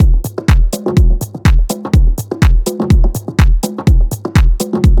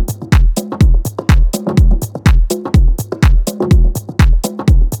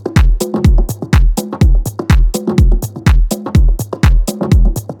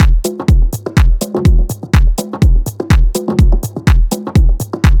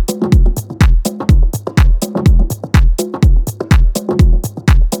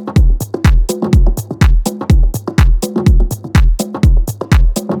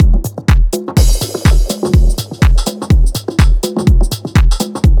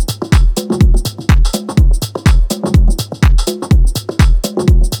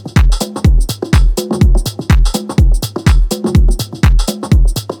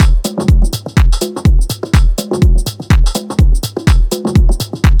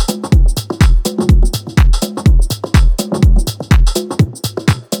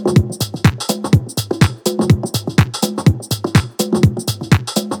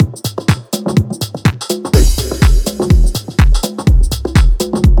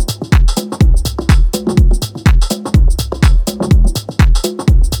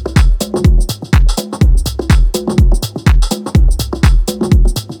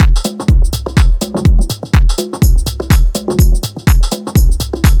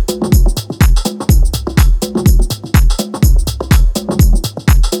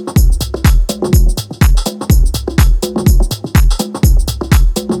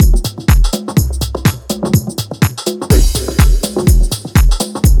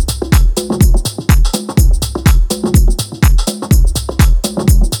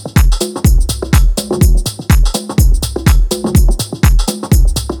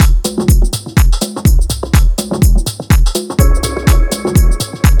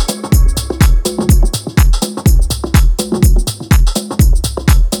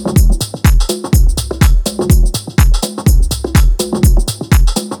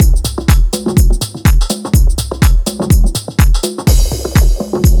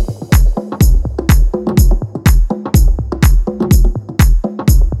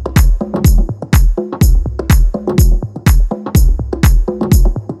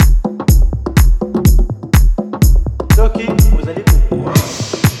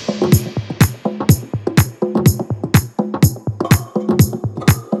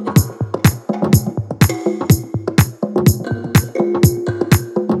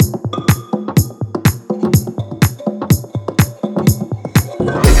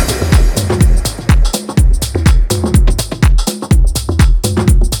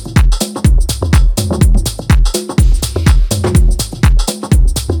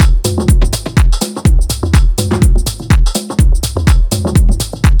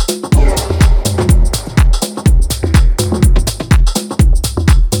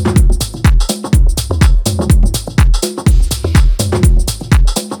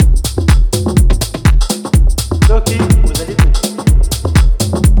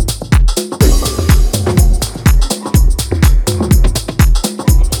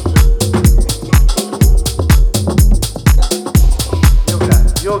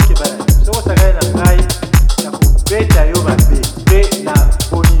yo kebala soko sakana na ngai na kubeta yo mabe pe na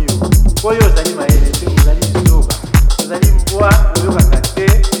boni yo oyo ozali mayele te ozali zoba ozali mbwa oyokaka te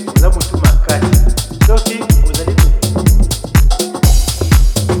oza motu makasi soki ozali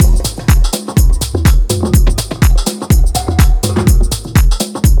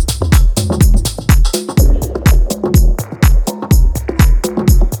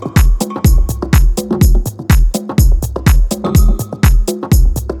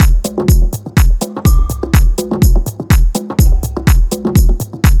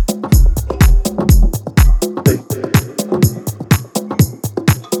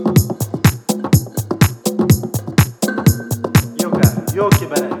yo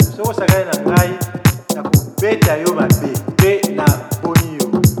kebala soko sakana na ngai na kubeta yo mabe pe na boni yo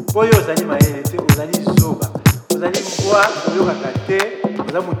oyo ozali mayele te ozali zoba ozali mbwa oyokaka te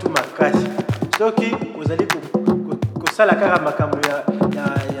oza motu makasi soki ozali kosala kaka makambo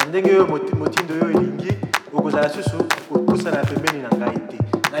ya ndenge oyo motindo oyo elingi okozala susu kopusana pembeni na ngai te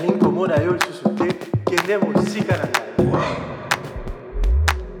nalingi komona yo lisusu te kende mosika na ngai